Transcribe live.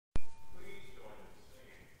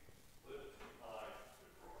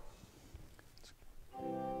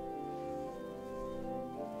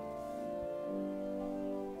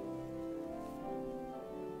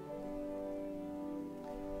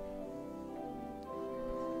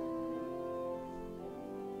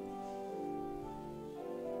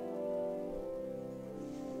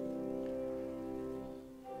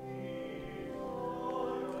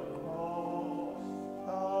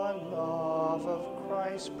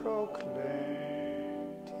Christ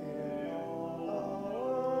proclaimed, till all the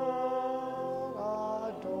world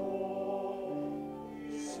adore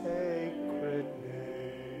His sacred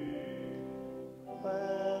name. Let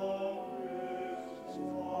us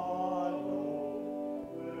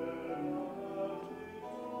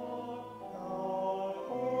follow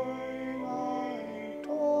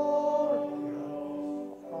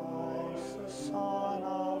Christ, the Son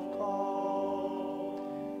of God,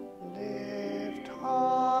 lift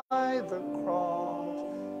high the cross,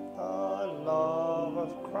 the love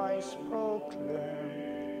of Christ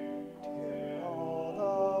proclaim, till all the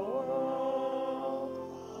world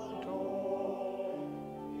adore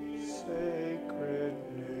His sacred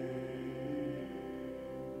name.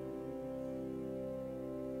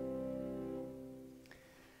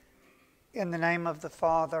 In the name of the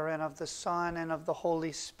Father, and of the Son, and of the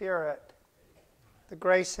Holy Spirit, the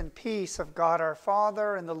grace and peace of God our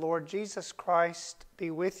Father and the Lord Jesus Christ be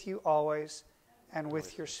with you always, and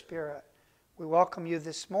with your spirit. We welcome you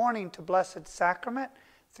this morning to Blessed Sacrament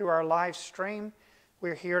through our live stream.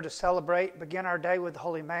 We're here to celebrate, begin our day with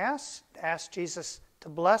Holy Mass, to ask Jesus to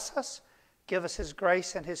bless us, give us His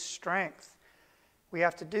grace and His strength. We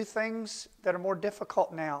have to do things that are more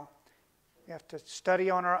difficult now. We have to study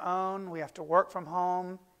on our own. We have to work from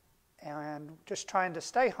home. And just trying to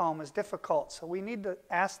stay home is difficult. So we need to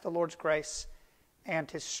ask the Lord's grace and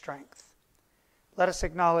His strength. Let us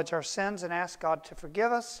acknowledge our sins and ask God to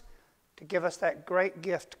forgive us, to give us that great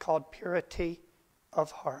gift called purity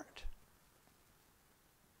of heart.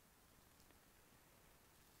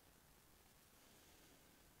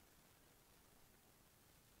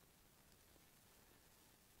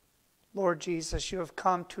 Lord Jesus, you have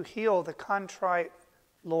come to heal the contrite.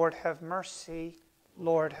 Lord, have mercy.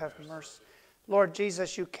 Lord, have mercy. Lord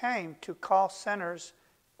Jesus, you came to call sinners.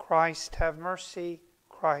 Christ, have mercy.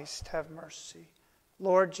 Christ, have mercy.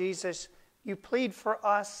 Lord Jesus, you plead for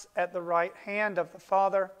us at the right hand of the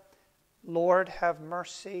Father. Lord, have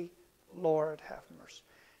mercy. Lord, have mercy.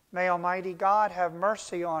 May Almighty God have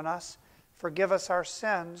mercy on us, forgive us our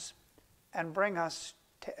sins, and bring us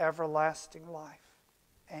to everlasting life.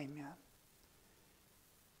 Amen.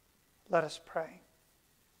 Let us pray.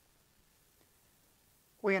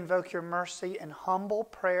 We invoke your mercy in humble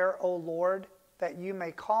prayer, O Lord, that you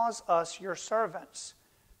may cause us, your servants,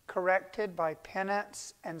 corrected by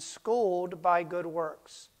penance and schooled by good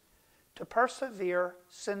works, to persevere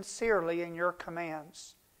sincerely in your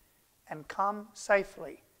commands and come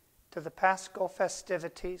safely to the Paschal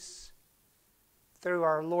festivities through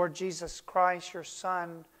our Lord Jesus Christ, your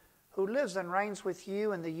Son, who lives and reigns with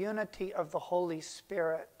you in the unity of the Holy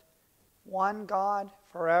Spirit, one God,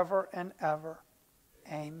 forever and ever.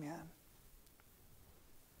 Amen.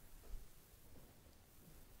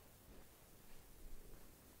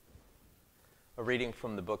 A reading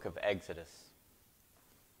from the book of Exodus.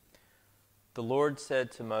 The Lord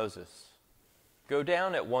said to Moses, "Go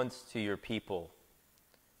down at once to your people,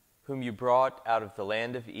 whom you brought out of the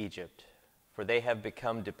land of Egypt, for they have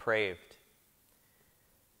become depraved.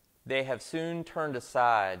 They have soon turned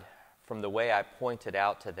aside from the way I pointed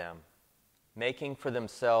out to them, making for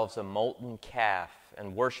themselves a molten calf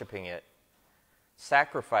and worshiping it,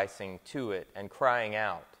 sacrificing to it and crying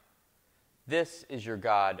out, 'This is your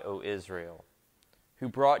God, O Israel, who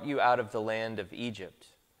brought you out of the land of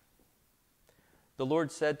Egypt.' The Lord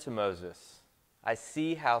said to Moses, 'I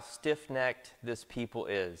see how stiff-necked this people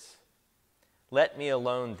is. Let me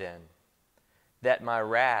alone then, that my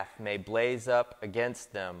wrath may blaze up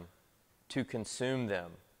against them to consume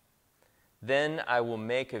them. Then I will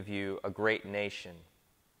make of you a great nation.'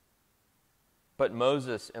 But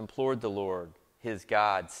Moses implored the Lord, his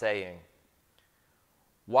God, saying,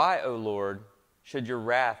 'Why, O Lord, should your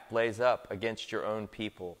wrath blaze up against your own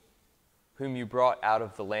people, whom you brought out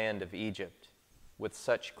of the land of Egypt, with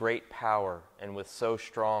such great power and with so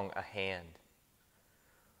strong a hand?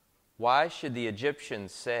 Why should the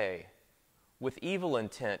Egyptians say, with evil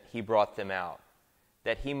intent he brought them out,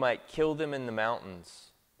 that he might kill them in the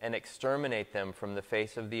mountains and exterminate them from the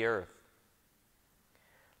face of the earth?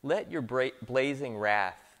 Let your blazing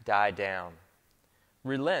wrath die down.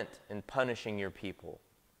 Relent in punishing your people.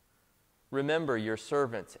 Remember your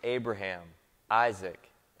servants Abraham, Isaac,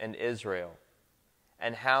 and Israel,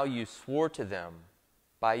 and how you swore to them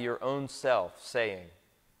by your own self, saying,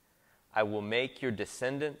 'I will make your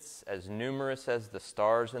descendants as numerous as the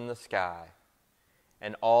stars in the sky,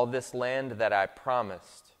 and all this land that I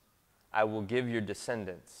promised I will give your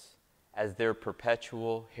descendants as their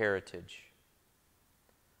perpetual heritage.'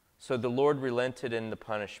 So the Lord relented in the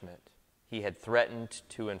punishment he had threatened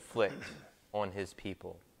to inflict on his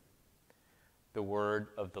people." The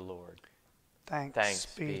word of the Lord. Thanks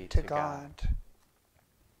be to God.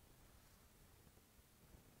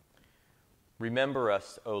 Remember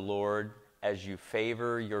us, O Lord, as you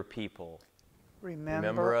favor your people.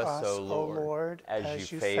 Remember us, O Lord,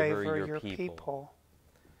 as you favor your people.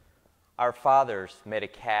 Our fathers made a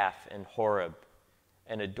calf in Horeb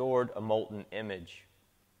and adored a molten image.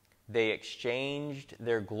 They exchanged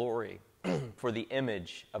their glory for the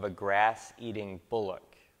image of a grass-eating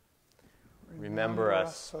bullock. Remember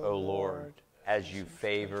us, O Lord, as you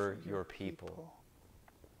favor your people.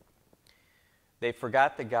 They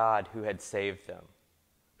forgot the God who had saved them,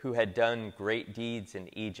 who had done great deeds in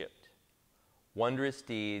Egypt, wondrous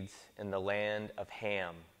deeds in the land of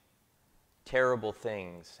Ham, terrible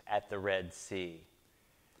things at the Red Sea.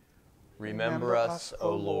 Remember us,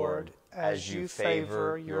 O Lord, as you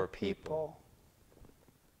favor your people.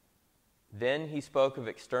 Then he spoke of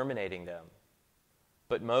exterminating them,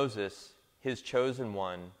 but Moses, his chosen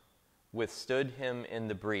one, withstood him in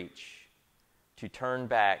the breach to turn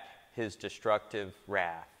back his destructive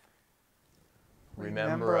wrath.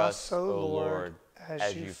 Remember us, O Lord,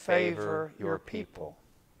 as you favor your people.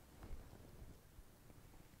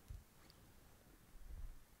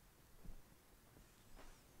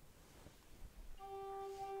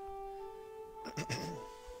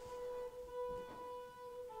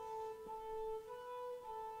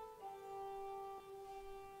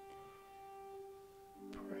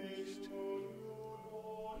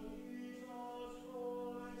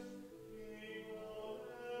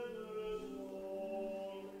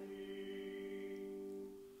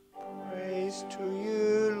 To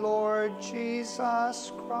you, Lord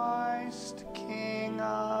Jesus Christ, King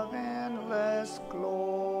of endless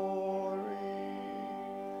glory.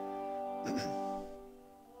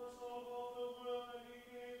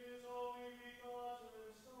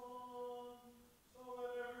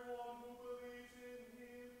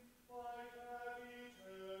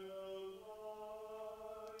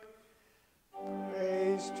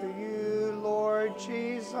 Praise to you, Lord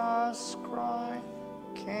Jesus Christ,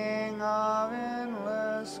 King of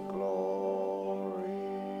endless glory.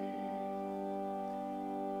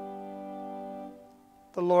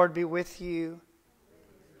 The Lord be with you.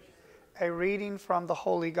 A reading from the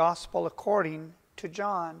Holy Gospel according to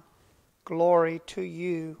John. Glory to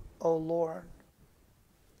you, O Lord.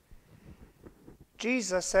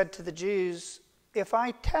 Jesus said to the Jews, "If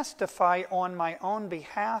I testify on my own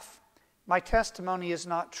behalf, my testimony is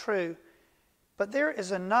not true. But there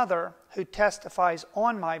is another who testifies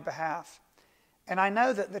on my behalf, and I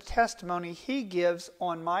know that the testimony he gives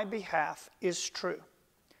on my behalf is true.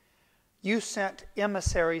 You sent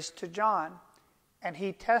emissaries to John, and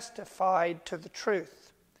he testified to the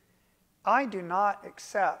truth. I do not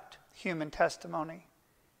accept human testimony,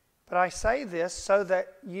 but I say this so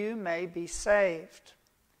that you may be saved.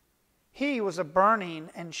 He was a burning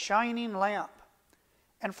and shining lamp,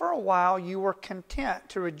 and for a while you were content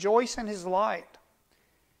to rejoice in his light.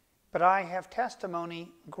 But I have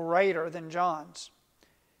testimony greater than John's.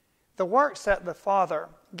 The works that the Father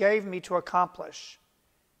gave me to accomplish,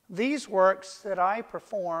 these works that I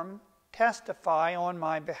perform testify on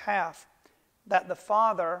my behalf that the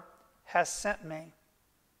Father has sent me.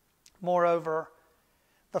 Moreover,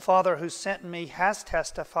 the Father who sent me has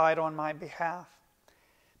testified on my behalf.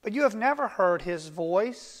 But you have never heard his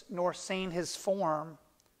voice nor seen his form,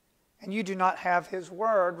 and you do not have his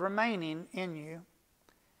word remaining in you,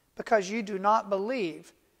 because you do not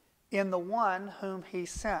believe in the one whom he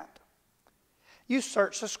sent. You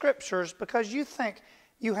search the Scriptures because you think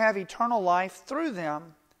you have eternal life through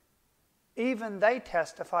them. Even they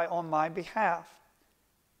testify on my behalf.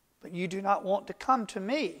 But you do not want to come to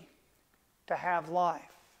me to have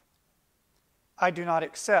life. I do not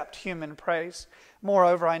accept human praise.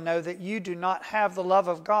 Moreover, I know that you do not have the love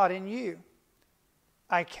of God in you.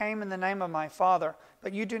 I came in the name of my Father,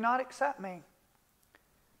 but you do not accept me.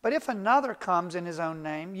 But if another comes in his own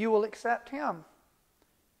name, you will accept him.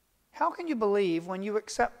 How can you believe when you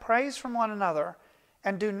accept praise from one another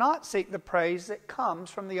and do not seek the praise that comes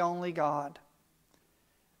from the only God?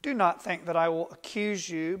 Do not think that I will accuse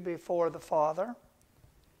you before the Father.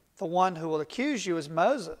 The one who will accuse you is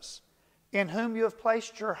Moses, in whom you have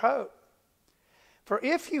placed your hope. For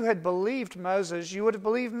if you had believed Moses, you would have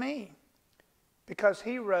believed me, because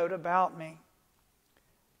he wrote about me.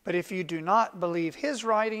 But if you do not believe his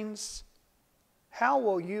writings, how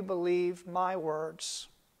will you believe my words?"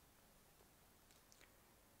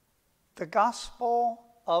 The Gospel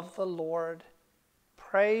of the Lord.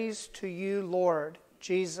 Praise to you, Lord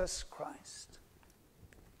Jesus Christ.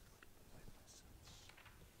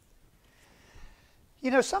 You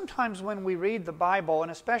know, sometimes when we read the Bible,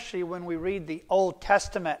 and especially when we read the Old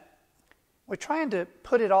Testament, we're trying to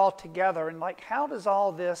put it all together and like, how does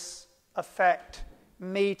all this affect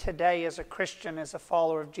me today as a Christian, as a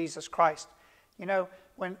follower of Jesus Christ? You know,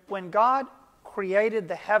 when God created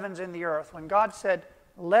the heavens and the earth, when God said,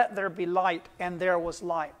 "Let there be light," and there was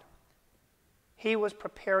light, He was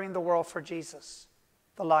preparing the world for Jesus,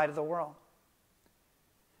 the light of the world.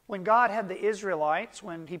 When God had the Israelites,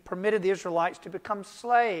 when He permitted the Israelites to become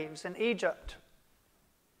slaves in Egypt,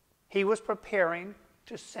 He was preparing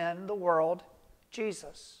to send the world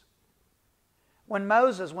Jesus. When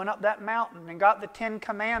Moses went up that mountain and got the 10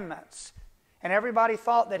 Commandments, and everybody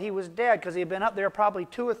thought that he was dead because he had been up there probably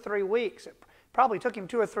 2 or 3 weeks. It probably took him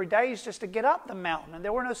 2 or 3 days just to get up the mountain. And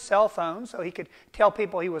there were no cell phones, so he could tell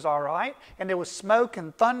people he was all right. And there was smoke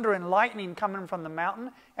and thunder and lightning coming from the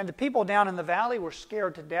mountain. And the people down in the valley were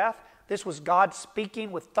scared to death. This was God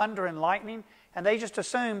speaking with thunder and lightning. And they just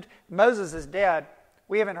assumed Moses is dead.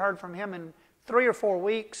 We haven't heard from him in 3 or 4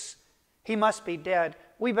 weeks. He must be dead.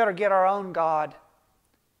 We better get our own God.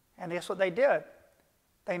 And that's what they did.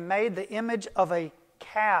 They made the image of a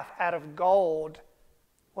calf out of gold.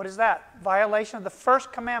 What is that? Violation of the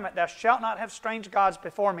first commandment, "Thou shalt not have strange gods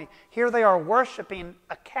before me." Here they are worshiping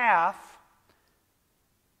a calf.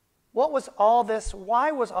 What was all this?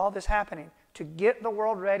 Why was all this happening? To get the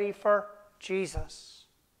world ready for Jesus.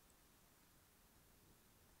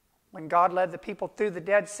 When God led the people through the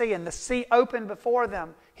Dead Sea and the sea opened before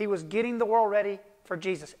them, He was getting the world ready for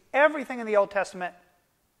Jesus. Everything in the Old Testament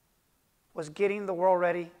was getting the world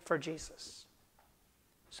ready for Jesus.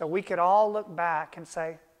 So we could all look back and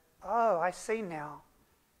say, "Oh, I see now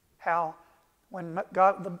how when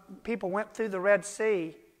the people went through the Red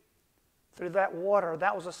Sea, through that water,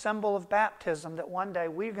 that was a symbol of baptism, that one day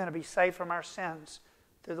we're going to be saved from our sins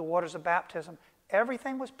through the waters of baptism."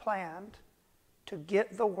 Everything was planned to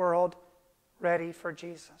get the world ready for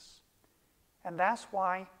Jesus. And that's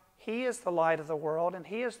why He is the light of the world, and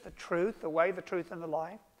He is the truth, the way, the truth, and the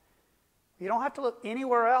life. You don't have to look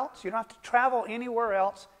anywhere else. You don't have to travel anywhere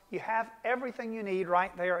else. You have everything you need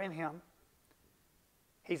right there in Him.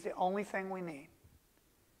 He's the only thing we need.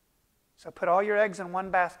 So put all your eggs in one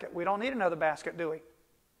basket. We don't need another basket, do we?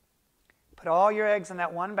 Put all your eggs in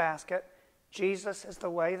that one basket. Jesus is the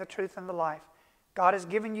way, the truth, and the life. God has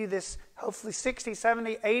given you this, hopefully 60,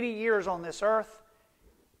 70, 80 years on this earth.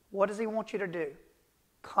 What does He want you to do?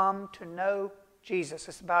 Come to know Jesus.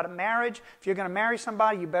 It's about a marriage. If you're going to marry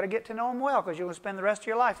somebody, you better get to know them well, because you're going to spend the rest of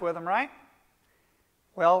your life with them, right?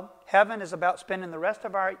 Well, heaven is about spending the rest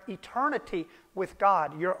of our eternity with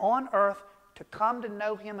God. You're on earth to come to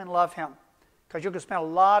know Him and love Him, because you're going to spend a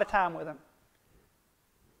lot of time with Him.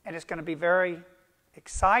 And it's going to be very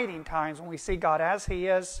exciting times when we see God as He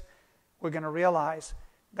is. We're going to realize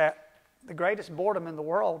that the greatest boredom in the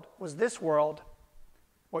world was this world.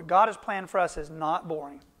 What God has planned for us is not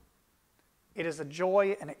boring. It is a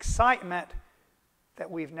joy and excitement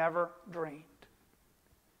that we've never dreamed.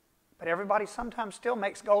 But everybody sometimes still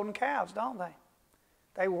makes golden calves, don't they?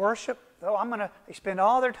 They worship. They spend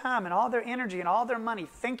all their time and all their energy and all their money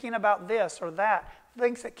thinking about this or that,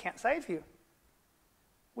 things that can't save you.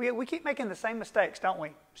 We keep making the same mistakes, don't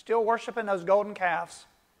we? Still worshiping those golden calves.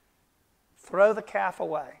 Throw the calf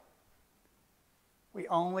away. We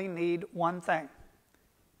only need one thing.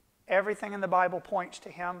 Everything in the Bible points to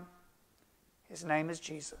Him. His name is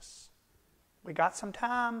Jesus. We got some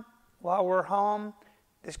time while we're home.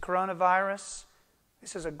 This coronavirus,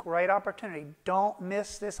 this is a great opportunity. Don't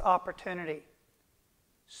miss this opportunity.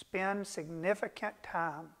 Spend significant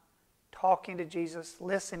time talking to Jesus,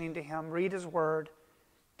 listening to Him, read His Word,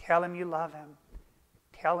 tell Him you love Him,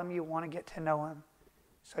 tell Him you want to get to know Him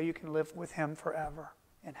so you can live with Him forever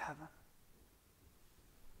in heaven.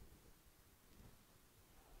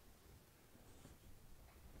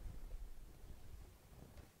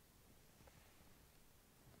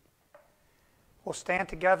 We'll stand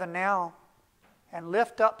together now and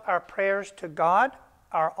lift up our prayers to God,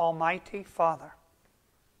 our Almighty Father.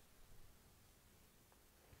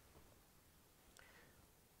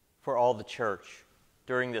 For all the church,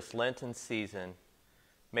 during this Lenten season,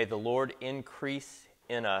 may the Lord increase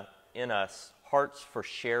in us hearts for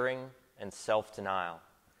sharing and self-denial.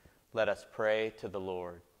 Let us pray to the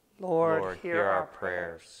Lord. Lord, hear our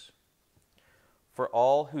prayers. For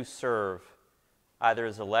all who serve, either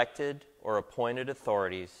as elected or appointed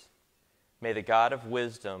authorities, may the God of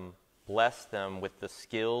wisdom bless them with the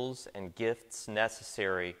skills and gifts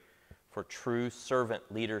necessary for true servant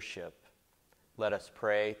leadership. Let us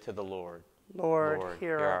pray to the Lord. Lord,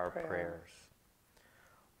 hear our prayers.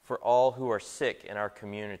 For all who are sick in our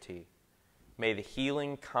community, may the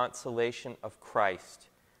healing consolation of Christ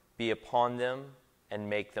be upon them and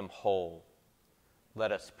make them whole.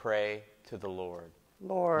 Let us pray to the Lord.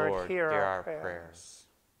 Lord, hear our prayers. prayers.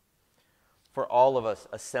 For all of us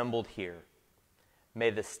assembled here, may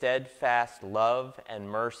the steadfast love and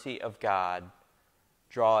mercy of God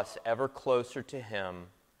draw us ever closer to him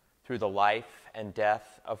through the life and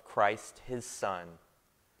death of Christ, his Son.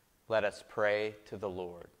 Let us pray to the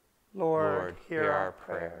Lord. Lord, hear our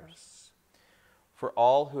prayers. For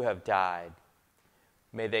all who have died,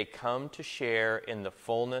 may they come to share in the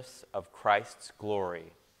fullness of Christ's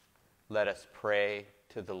glory. Let us pray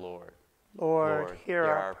to the Lord. Lord, hear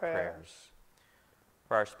our prayers.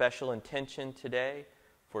 For our special intention today,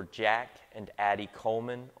 for Jack and Addie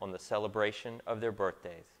Coleman on the celebration of their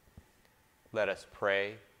birthdays, let us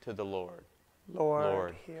pray to the Lord.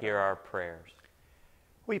 Lord, hear our prayers.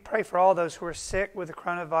 We pray for all those who are sick with the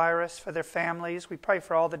coronavirus, for their families. We pray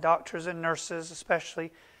for all the doctors and nurses,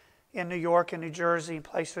 especially in New York and New Jersey,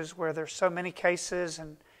 places where there's so many cases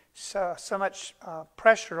and so much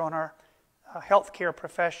pressure on our healthcare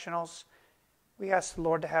professionals. We ask the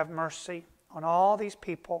Lord to have mercy on all these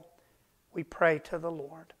people. We pray to the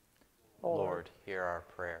Lord. Lord, hear our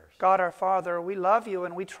prayers. God our Father, we love you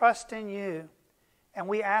and we trust in you. And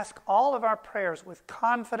we ask all of our prayers with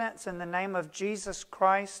confidence in the name of Jesus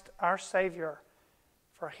Christ, our Savior,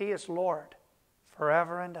 for he is Lord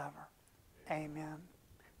forever and ever. Amen.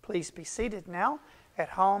 Please be seated now at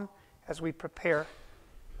home as we prepare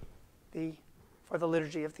for the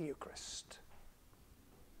liturgy of the Eucharist.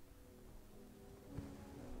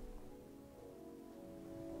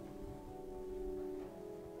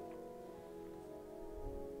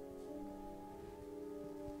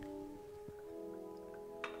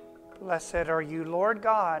 Blessed are you, Lord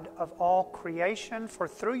God of all creation, for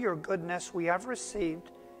through your goodness we have received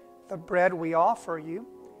the bread we offer you,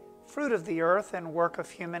 fruit of the earth and work of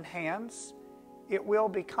human hands. It will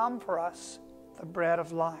become for us the bread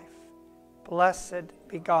of life. Blessed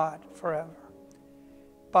be God forever.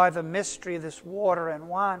 By the mystery of this water and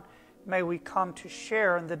wine, may we come to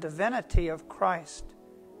share in the divinity of Christ,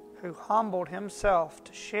 who humbled himself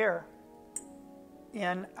to share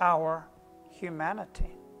in our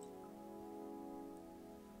humanity.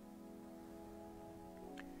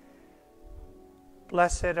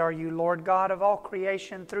 Blessed are you, Lord God of all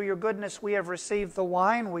creation. Through your goodness we have received the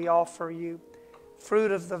wine we offer you,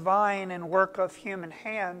 fruit of the vine and work of human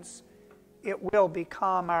hands. It will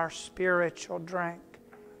become our spiritual drink.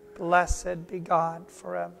 Blessed be God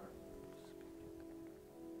forever.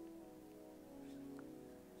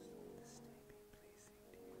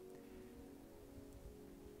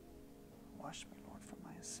 Wash me, Lord, from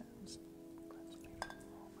my sins. Cleanse me from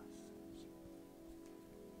all my sins.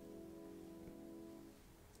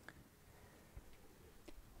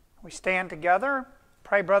 We stand together.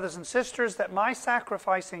 Pray, brothers and sisters, that my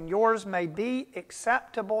sacrifice and yours may be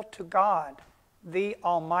acceptable to God, the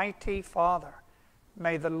Almighty Father.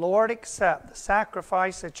 May the Lord accept the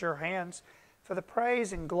sacrifice at your hands for the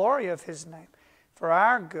praise and glory of his name, for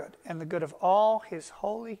our good and the good of all his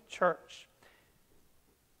holy church.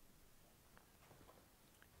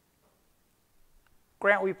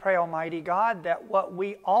 Grant, we pray, Almighty God, that what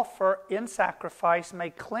we offer in sacrifice may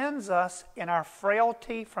cleanse us in our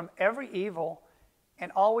frailty from every evil,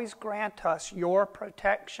 and always grant us your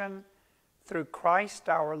protection through Christ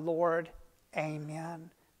our Lord. Amen.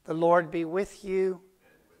 The Lord be with you.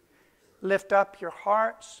 Lift up your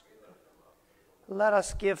hearts. Let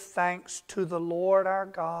us give thanks to the Lord our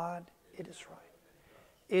God. It is right.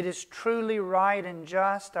 It is truly right and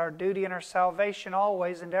just, our duty and our salvation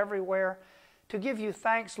always and everywhere, to give you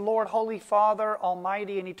thanks, Lord, Holy Father,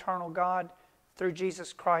 Almighty and eternal God, through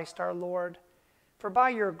Jesus Christ our Lord. For by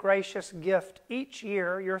your gracious gift each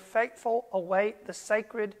year your faithful await the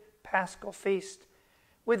sacred Paschal feast,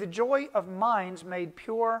 with the joy of minds made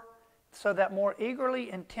pure, so that more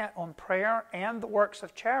eagerly intent on prayer and the works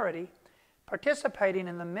of charity, participating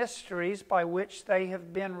in the mysteries by which they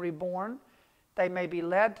have been reborn, they may be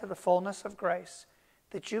led to the fullness of grace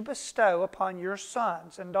that you bestow upon your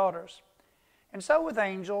sons and daughters. And so with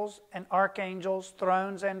angels and archangels,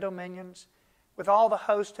 thrones and dominions, with all the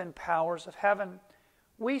host and powers of heaven,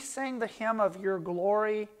 we sing the hymn of your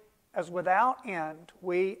glory, as without end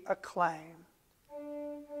we acclaim.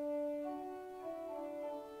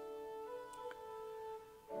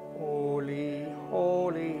 Holy,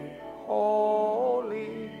 holy,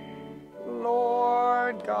 holy,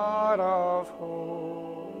 Lord God of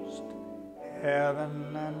hosts,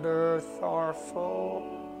 heaven and earth are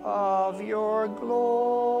full of your glory.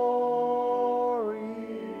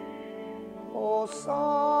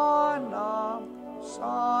 Hosanna,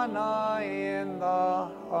 Hosanna in the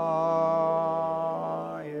highest.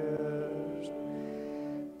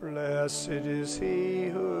 Blessed is he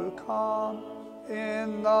who comes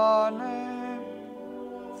in the name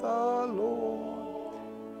of the Lord.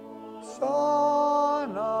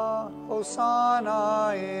 Hosanna,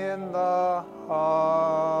 Hosanna in the highest.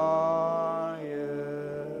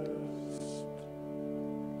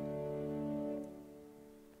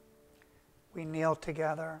 We kneel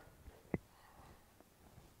together.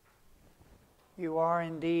 You are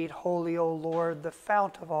indeed holy, O Lord, the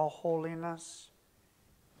fount of all holiness.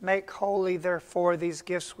 Make holy, therefore, these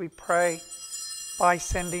gifts, we pray, by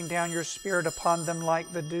sending down your Spirit upon them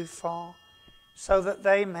like the dewfall, so that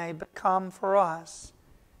they may become for us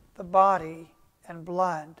the body and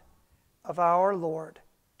blood of our Lord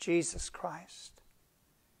Jesus Christ.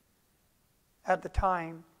 At the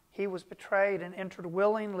time he was betrayed and entered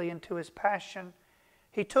willingly into his passion,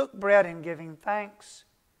 he took bread and giving thanks,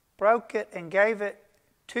 broke it and gave it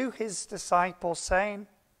to his disciples, saying,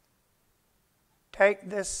 "Take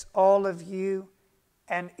this, all of you,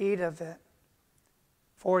 and eat of it,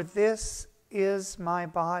 for this is my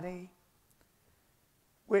body,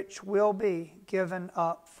 which will be given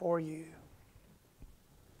up for you."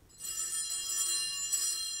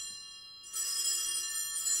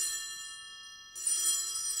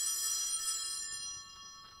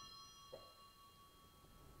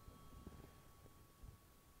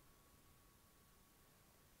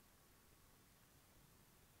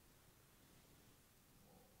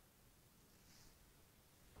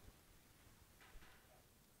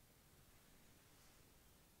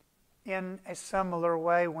 In a similar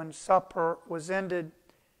way, when supper was ended,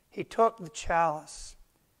 he took the chalice,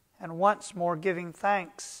 and once more giving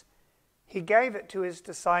thanks, he gave it to his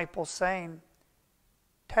disciples, saying,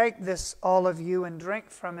 "Take this, all of you, and drink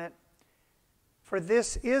from it, for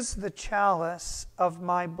this is the chalice of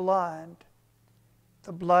my blood,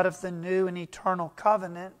 the blood of the new and eternal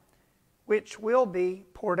covenant, which will be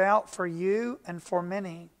poured out for you and for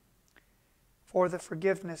many, for the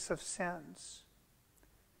forgiveness of sins.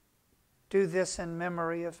 Do this in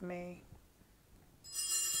memory of me."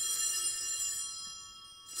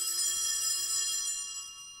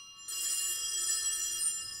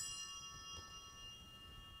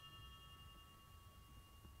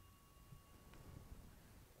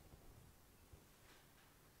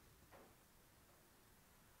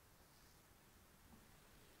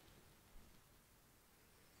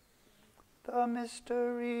 The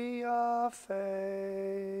mystery of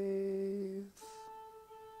faith.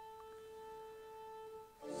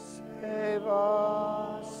 Save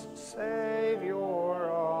us, Savior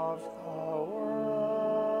of the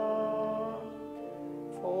world,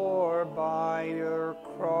 for by your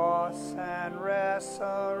cross and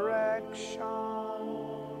resurrection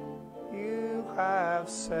you have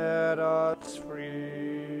set us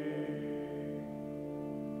free.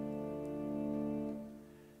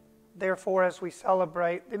 Therefore, as we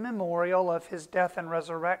celebrate the memorial of his death and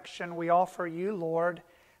resurrection, we offer you, Lord,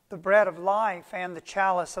 the bread of life and the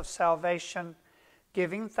chalice of salvation,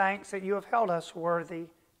 giving thanks that you have held us worthy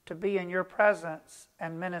to be in your presence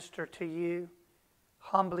and minister to you.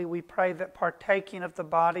 Humbly we pray that partaking of the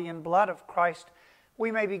body and blood of Christ,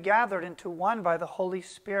 we may be gathered into one by the Holy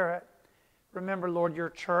Spirit. Remember, Lord, your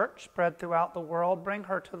church spread throughout the world. Bring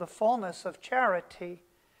her to the fullness of charity,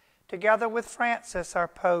 together with Francis, our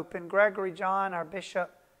Pope, and Gregory John, our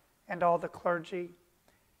Bishop, and all the clergy.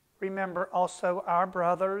 Remember also our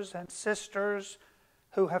brothers and sisters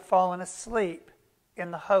who have fallen asleep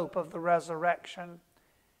in the hope of the resurrection,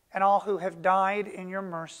 and all who have died in your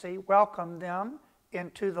mercy. Welcome them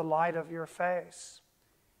into the light of your face.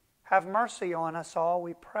 Have mercy on us all,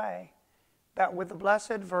 we pray, that with the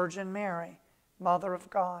Blessed Virgin Mary, Mother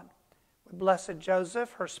of God, with Blessed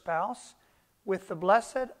Joseph, her spouse, with the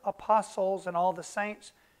blessed apostles and all the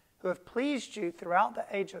saints who have pleased you throughout the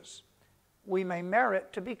ages, we may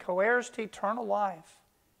merit to be co-heirs to eternal life,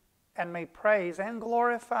 and may praise and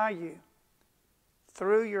glorify you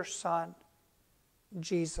through your Son,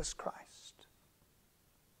 Jesus Christ.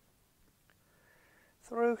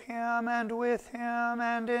 Through him and with him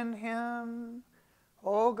and in him,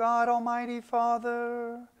 O God, Almighty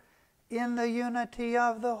Father, in the unity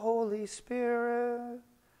of the Holy Spirit,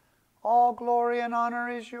 all glory and honor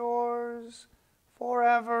is yours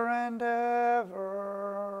forever and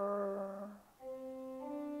ever.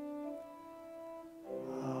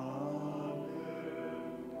 Amen.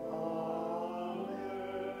 Amen.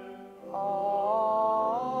 Amen.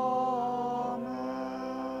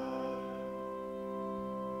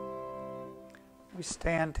 We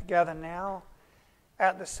stand together now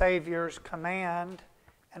at the Savior's command,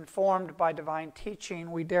 and formed by divine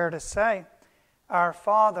teaching, we dare to say, Our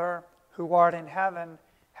Father, who art in heaven,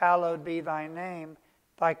 hallowed be thy name.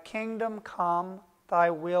 Thy kingdom come, thy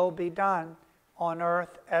will be done, on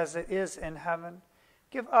earth as it is in heaven.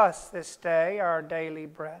 Give us this day our daily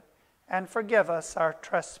bread, and forgive us our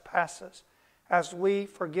trespasses, as we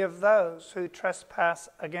forgive those who trespass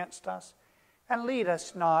against us. And lead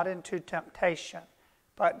us not into temptation,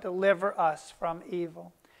 but deliver us from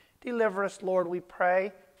evil. Deliver us, Lord, we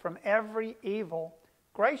pray, from every evil.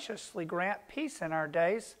 Graciously grant peace in our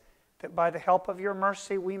days, that by the help of your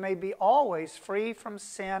mercy we may be always free from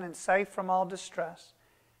sin and safe from all distress,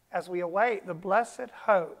 as we await the blessed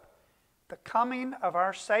hope, the coming of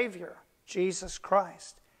our Savior, Jesus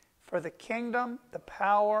Christ. For the kingdom, the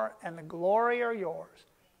power, and the glory are yours,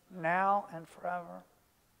 now and forever.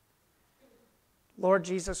 Lord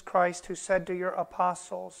Jesus Christ, who said to your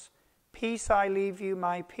apostles, "Peace I leave you,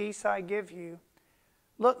 my peace I give you,"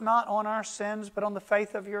 look not on our sins, but on the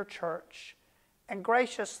faith of your church, and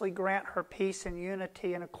graciously grant her peace and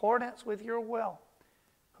unity in accordance with your will,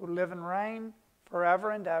 who live and reign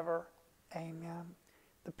forever and ever. Amen.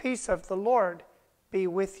 The peace of the Lord be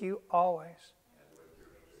with you always.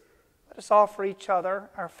 Let us offer each other,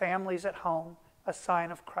 our families at home, a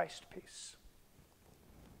sign of Christ's peace.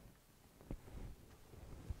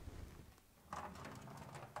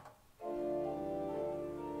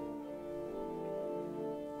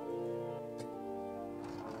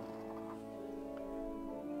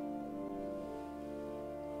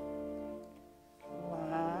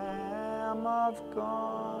 Lamb of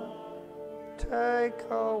God, take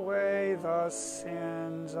away the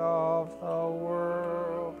sins of the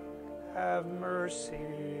world. Have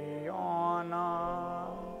mercy on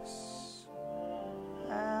us.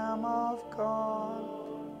 Lamb of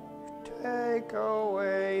God, take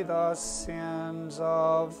away the sins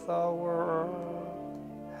of the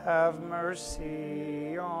world. Have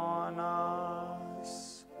mercy on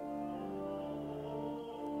us.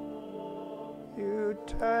 You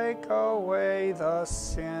take away the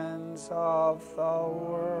sins of the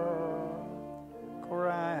world.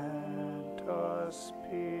 Grant us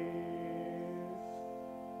peace.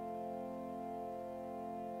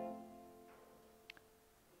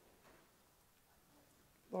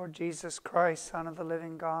 Lord Jesus Christ, Son of the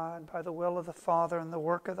living God, by the will of the Father and the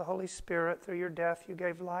work of the Holy Spirit, through your death you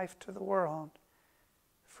gave life to the world.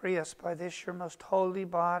 Free us by this your most holy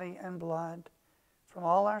body and blood from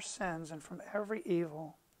all our sins and from every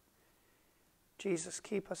evil. Jesus,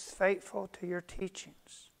 keep us faithful to your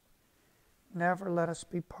teachings. Never let us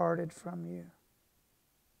be parted from you.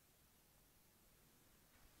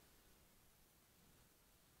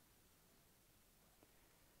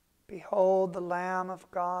 Behold the Lamb of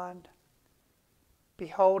God.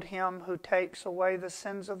 Behold him who takes away the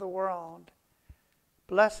sins of the world.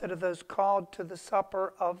 Blessed are those called to the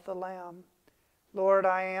supper of the Lamb. Lord,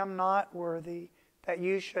 I am not worthy that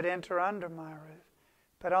you should enter under my roof,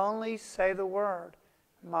 but only say the word,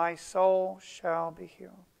 my soul shall be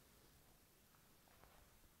healed.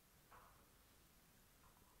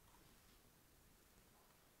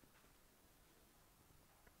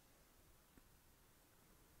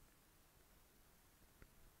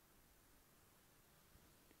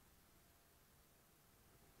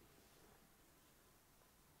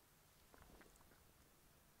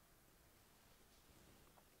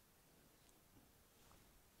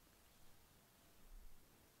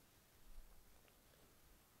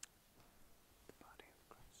 Body of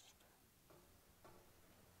Christ.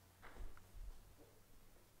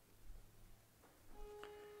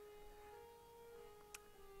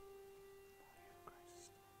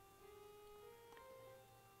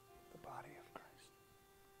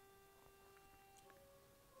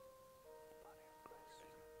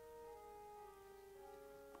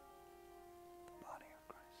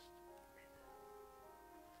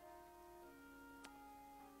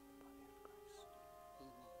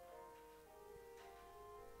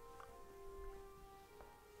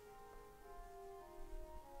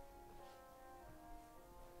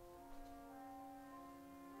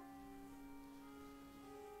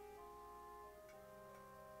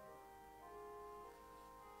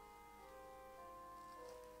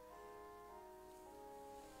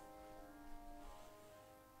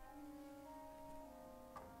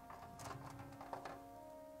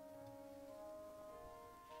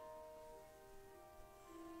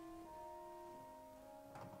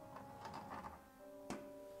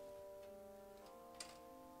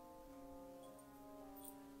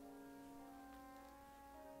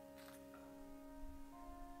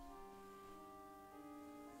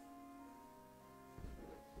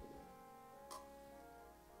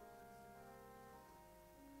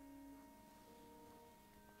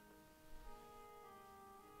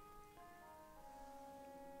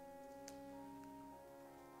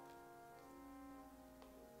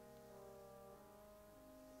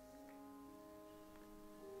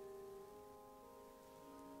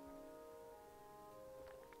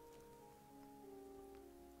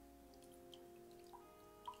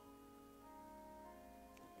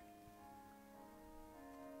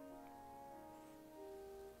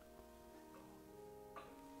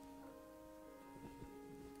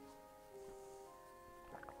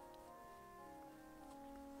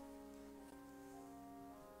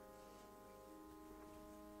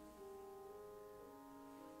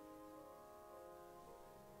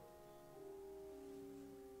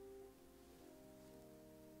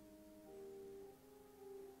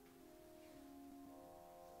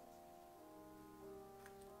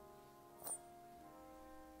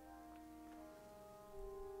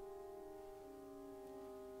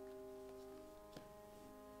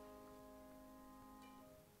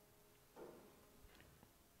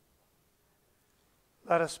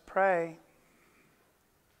 Let us pray.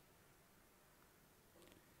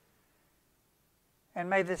 And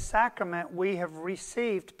may this sacrament we have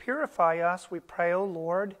received purify us, we pray, O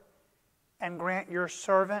Lord, and grant your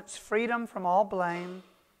servants freedom from all blame,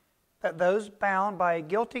 that those bound by a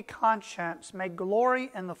guilty conscience may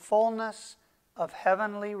glory in the fullness of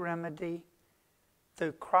heavenly remedy.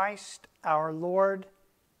 Through Christ our Lord.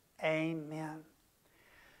 Amen.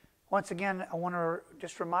 Once again, I want to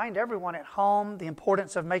just remind everyone at home the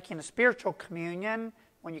importance of making a spiritual communion.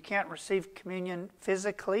 When you can't receive communion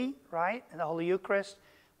physically, right, in the Holy Eucharist,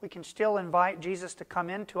 we can still invite Jesus to come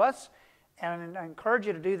into us. And I encourage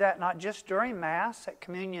you to do that not just during Mass at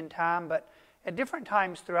communion time, but at different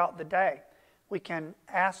times throughout the day. We can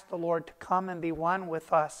ask the Lord to come and be one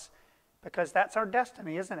with us, because that's our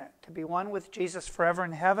destiny, isn't it? To be one with Jesus forever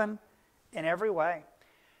in heaven in every way.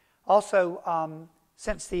 Also,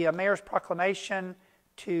 since the Mayor's proclamation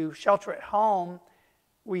to shelter at home,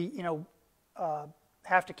 we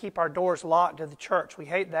have to keep our doors locked to the church. We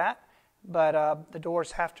hate that, but the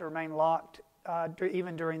doors have to remain locked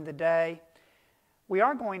even during the day. We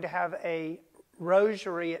are going to have a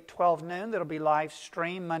rosary at 12 noon that'll be live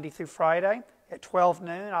streamed Monday through Friday at 12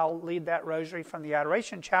 noon. I'll lead that rosary from the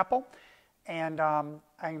Adoration Chapel, and I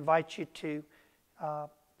invite you to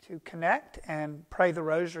connect and pray the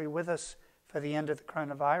rosary with us for the end of the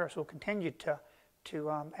coronavirus. We'll continue to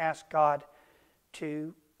ask God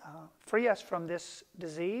to free us from this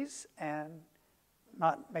disease and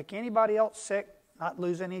not make anybody else sick, not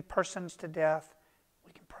lose any persons to death.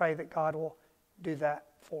 We can pray that God will do that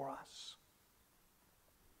for us.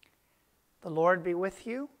 The Lord be with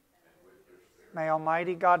you. May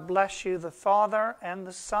Almighty God bless you, the Father and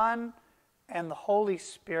the Son and the Holy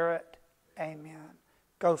Spirit. Amen.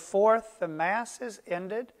 Go forth, the Mass is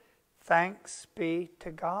ended. Thanks be to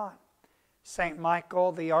God. Saint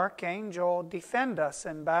Michael the Archangel, defend us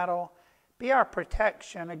in battle. Be our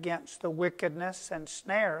protection against the wickedness and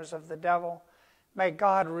snares of the devil. May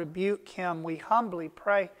God rebuke him, we humbly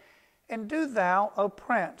pray. And do thou, O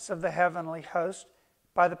Prince of the heavenly host,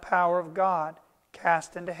 by the power of God,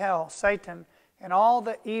 cast into hell Satan and all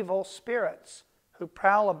the evil spirits who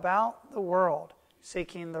prowl about the world,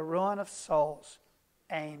 seeking the ruin of souls.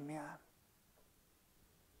 Amen.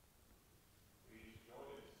 Please join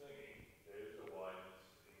in singing Days of Lions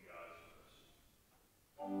in God's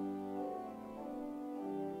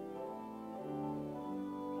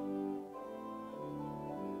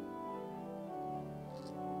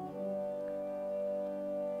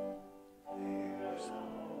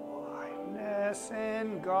Mercy.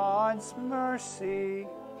 In God's mercy.